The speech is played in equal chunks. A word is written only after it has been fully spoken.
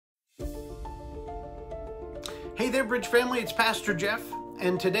Hey there, Bridge family, it's Pastor Jeff,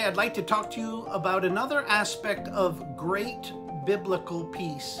 and today I'd like to talk to you about another aspect of great biblical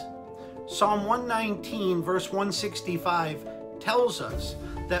peace. Psalm 119, verse 165 tells us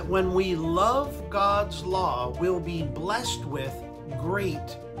that when we love God's law, we'll be blessed with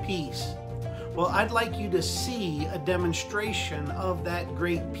great peace. Well, I'd like you to see a demonstration of that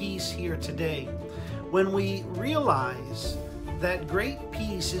great peace here today. When we realize that great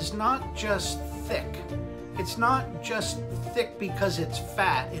peace is not just thick, it's not just thick because it's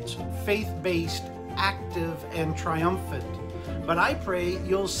fat, it's faith-based, active, and triumphant. But I pray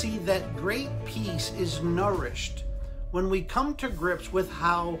you'll see that great peace is nourished when we come to grips with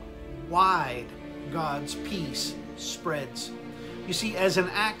how wide God's peace spreads. You see, as an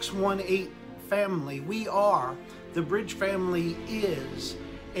Acts 1:8 family, the Bridge family is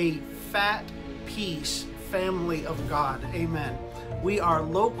a fat peace family of God. Amen. We are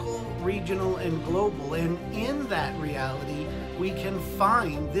local, regional, and global, and in that reality, we can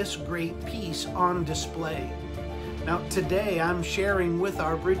find this great peace on display. Now, today I'm sharing with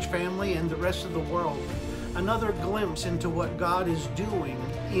our Bridge family and the rest of the world another glimpse into what God is doing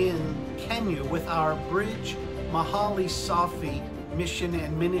in Kenya with our Bridge Mahali Safi mission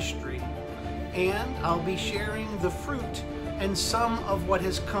and ministry. And I'll be sharing the fruit and some of what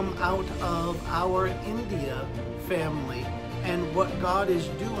has come out of our India family and what God is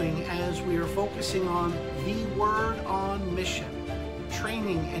doing as we are focusing on the Word on Mission,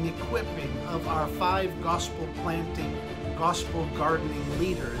 training and equipping of our 5 gospel planting, gospel gardening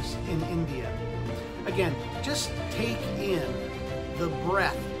leaders in India. Again, just take in the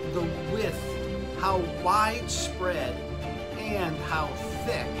breadth, the width, how widespread and how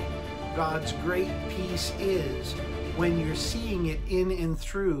thick God's great peace is when you're seeing it in and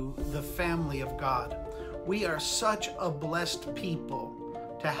through the family of God. We are such a blessed people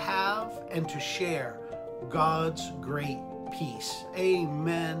to have and to share God's great peace.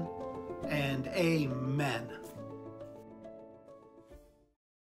 Amen and amen.